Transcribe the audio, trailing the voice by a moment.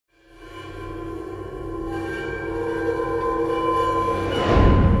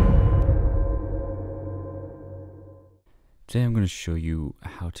Today I'm going to show you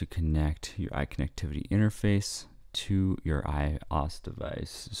how to connect your iConnectivity interface to your iOS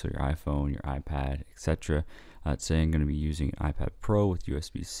device, so your iPhone, your iPad, etc. Today I'm going to be using an iPad Pro with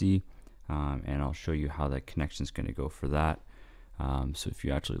USB-C, and I'll show you how that connection is going to go for that. So if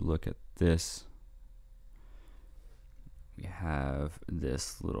you actually look at this, we have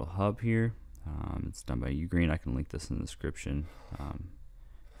this little hub here. It's done by Ugreen. I can link this in the description.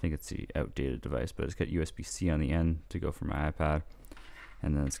 I think it's the outdated device, but it's got USB-C on the end to go for my iPad,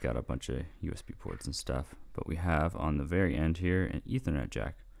 and then it's got a bunch of USB ports and stuff. But we have on the very end here an Ethernet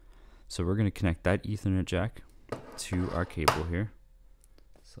jack. So we're going to connect that Ethernet jack to our cable here.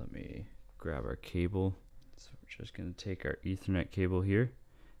 So let me grab our cable. So we're just going to take our Ethernet cable here,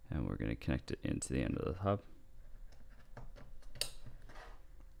 and we're going to connect it into the end of the hub.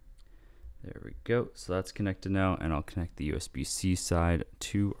 There we go. So that's connected now, and I'll connect the USB-C side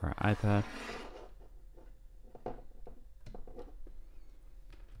to our iPad.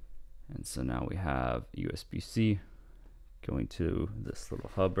 And so now we have USB-C going to this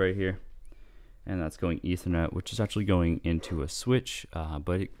little hub right here, and that's going Ethernet, which is actually going into a switch,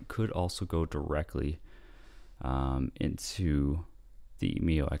 but it could also go directly into the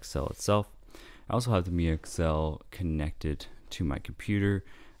Mio XL itself. I also have the Mio XL connected to my computer,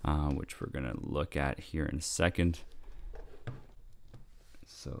 which we're going to look at here in a second.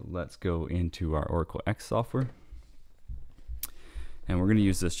 So let's go into our Oracle X software, and we're going to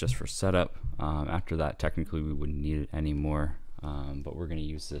use this just for setup. After that, technically we wouldn't need it anymore, but we're going to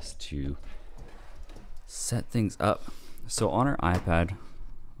use this to set things up. So on our iPad,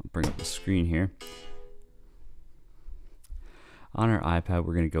 I'll bring up the screen here. On our iPad,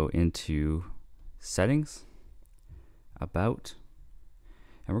 we're going to go into Settings, About,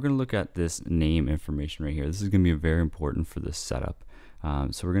 and we're going to look at this name information right here. This is going to be very important for this setup.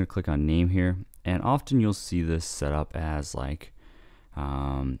 So we're going to click on name here, and often you'll see this set up as like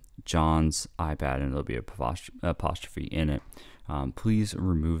John's iPad, and there'll be an apostrophe in it. Please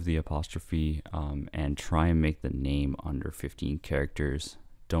remove the apostrophe and try and make the name under 15 characters.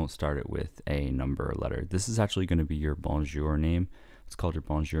 Don't start it with a number or letter. This is actually going to be your bonjour name. It's called your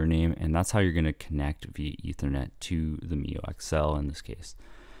bonjour name, and that's how you're going to connect via Ethernet to the Mio XL in this case,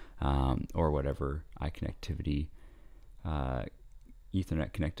 or whatever iConnectivity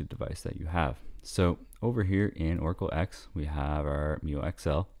Ethernet connected device that you have. So over here in Oracle X, we have our Mio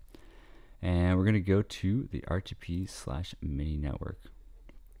XL, and we're going to go to the RTP/mini network.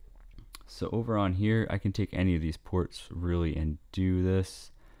 So over on here, I can take any of these ports really and do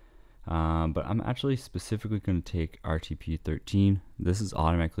this. But I'm actually specifically going to take RTP13. This is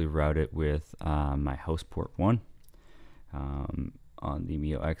automatically routed with my host port 1 on the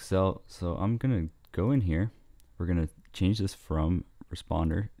Mio XL. So I'm going to go in here. We're going to change this from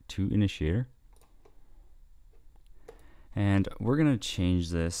responder to initiator. And we're going to change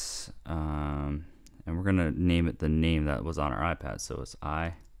this, and we're going to name it the name that was on our iPad. So it's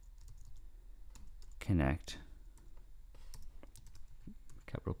iConnect,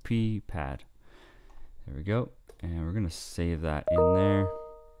 capital P, pad. There we go. And we're going to save that in there.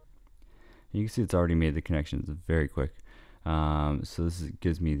 You can see it's already made the connection. It's very quick. So this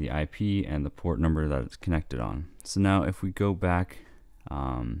gives me the IP and the port number that it's connected on. So now if we go back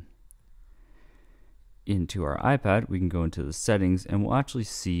into our iPad, we can go into the settings, and we'll actually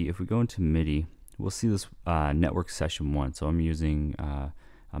see, if we go into MIDI, we'll see this network session 1. So I'm using a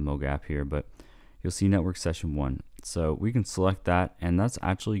MoGAP here, but you'll see network session 1. So we can select that, and that's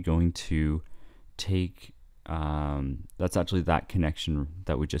actually going to take, that's actually that connection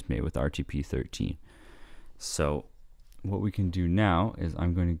that we just made with RTP13. So what we can do now is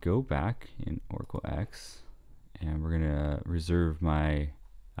I'm going to go back in Oracle X, and we're going to reserve my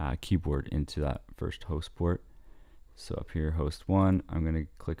keyboard into that first host port. So up here, host 1, I'm going to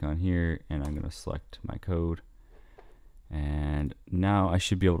click on here, and I'm going to select my code. And now I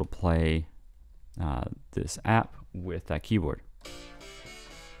should be able to play this app with that keyboard.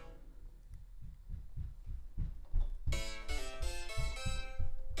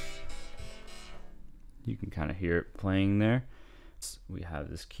 You can kind of hear it playing there. We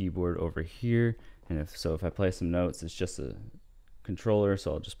have this keyboard over here, and if I play some notes, it's just a controller,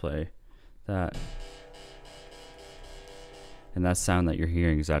 so I'll just play that. And that sound that you're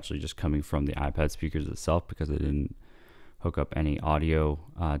hearing is actually just coming from the iPad speakers itself, because I didn't hook up any audio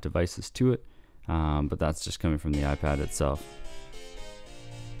devices to it. But that's just coming from the iPad itself.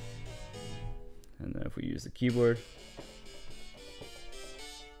 And then if we use the keyboard,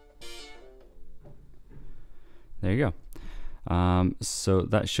 there you go. So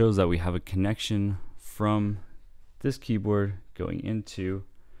that shows that we have a connection from this keyboard going into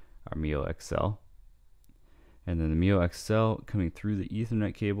our Mio XL. and then the Mio XL coming through the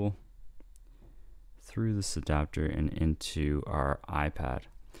Ethernet cable, through this adapter, and into our iPad.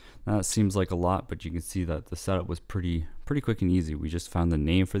 Now that seems like a lot, but you can see that the setup was pretty quick and easy. We just found the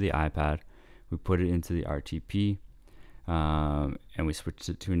name for the iPad, we put it into the RTP, and we switched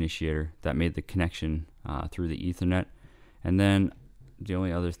it to Initiator. That made the connection through the Ethernet, and then the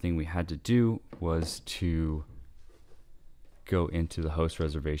only other thing we had to do was to go into the host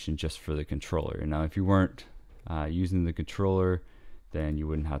reservation just for the controller. And now if you weren't using the controller, then you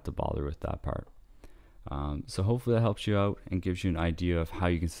wouldn't have to bother with that part. So hopefully that helps you out and gives you an idea of how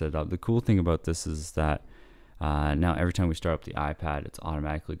you can set it up. The cool thing about this is that now every time we start up the iPad, it's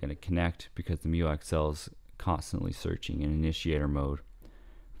automatically going to connect, because the Mio XL is constantly searching in Initiator mode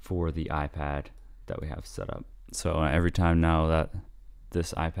for the iPad that we have set up. So every time now that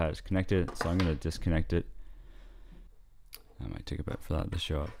this iPad is connected, so I'm going to disconnect it. I might take a bit for that to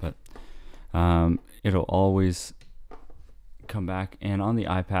show up, but it'll always come back, and on the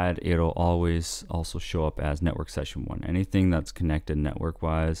iPad it'll always also show up as network session 1. Anything that's connected network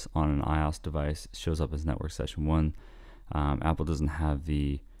wise on an iOS device shows up as network session 1. Apple doesn't have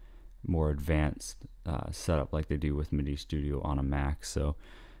the more advanced setup like they do with MIDI Studio on a Mac, so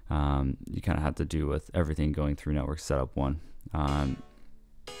you kind of have to do with everything going through network setup 1.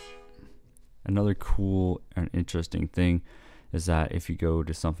 Another cool and interesting thing is that if you go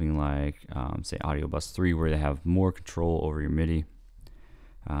to something like say Audio Bus 3, where they have more control over your MIDI,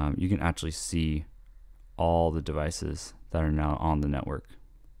 you can actually see all the devices that are now on the network.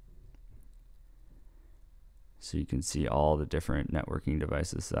 So you can see all the different networking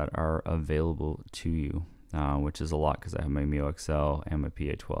devices that are available to you, which is a lot, because I have my Mio XL and my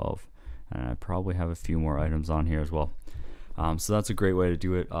PA12, and I probably have a few more items on here as well. So that's a great way to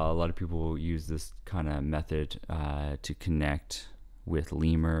do it. A lot of people use this kind of method to connect with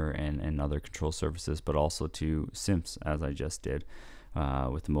Lemur and other control surfaces, but also to Simps, as I just did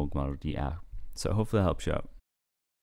with the Mode Model D app. So hopefully that helps you out.